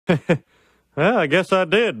Well, I guess I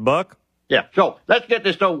did, Buck. Yeah, so let's get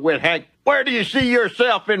this over with, Hank. Where do you see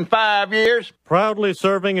yourself in 5 years? Proudly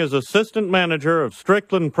serving as assistant manager of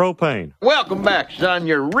Strickland Propane. Welcome back, son.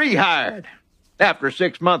 You're rehired. After a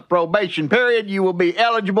 6-month probation period, you will be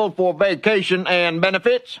eligible for vacation and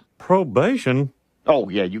benefits. Probation? Oh,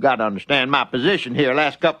 yeah, you got to understand my position here.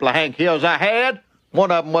 Last couple of Hank Hills I had,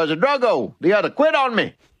 one of them was a druggo. The other quit on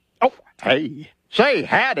me. Oh, hey, say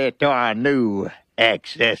howdy to our new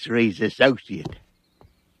accessories associate.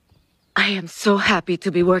 I am so happy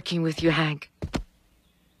to be working with you, Hank.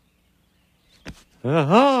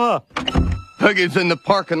 Aha! Peggy's in the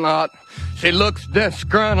parking lot. She looks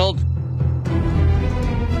disgruntled.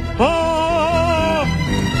 Ah!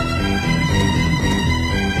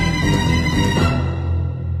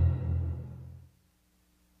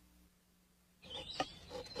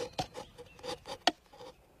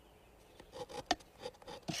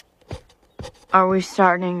 Are we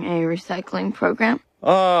starting a recycling program?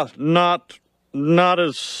 Not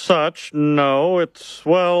as such, no. It's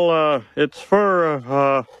for,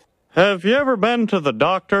 have you ever been to the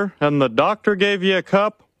doctor and the doctor gave you a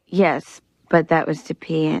cup? Yes, but that was to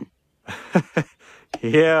pee in.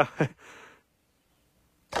 Yeah.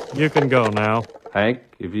 You can go now. Hank,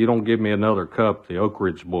 if you don't give me another cup, the Oak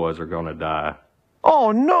Ridge boys are gonna die.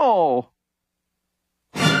 Oh, no!